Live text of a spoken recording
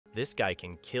This guy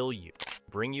can kill you,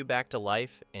 bring you back to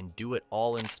life, and do it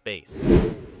all in space.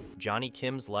 Johnny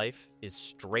Kim's life is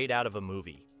straight out of a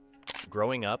movie.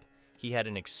 Growing up, he had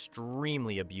an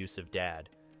extremely abusive dad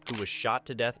who was shot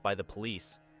to death by the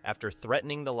police after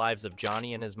threatening the lives of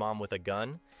Johnny and his mom with a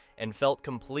gun, and felt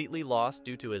completely lost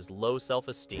due to his low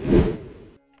self-esteem.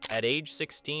 At age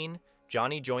 16,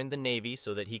 Johnny joined the Navy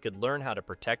so that he could learn how to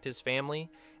protect his family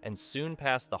and soon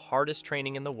pass the hardest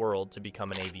training in the world to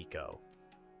become an AVCO.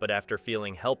 But after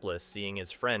feeling helpless seeing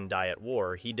his friend die at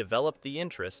war, he developed the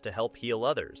interest to help heal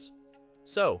others.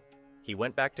 So, he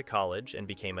went back to college and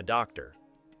became a doctor.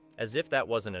 As if that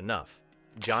wasn't enough,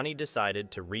 Johnny decided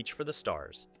to reach for the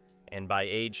stars, and by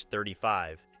age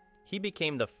 35, he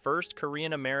became the first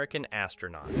Korean-American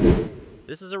astronaut.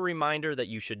 This is a reminder that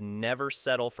you should never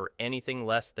settle for anything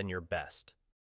less than your best.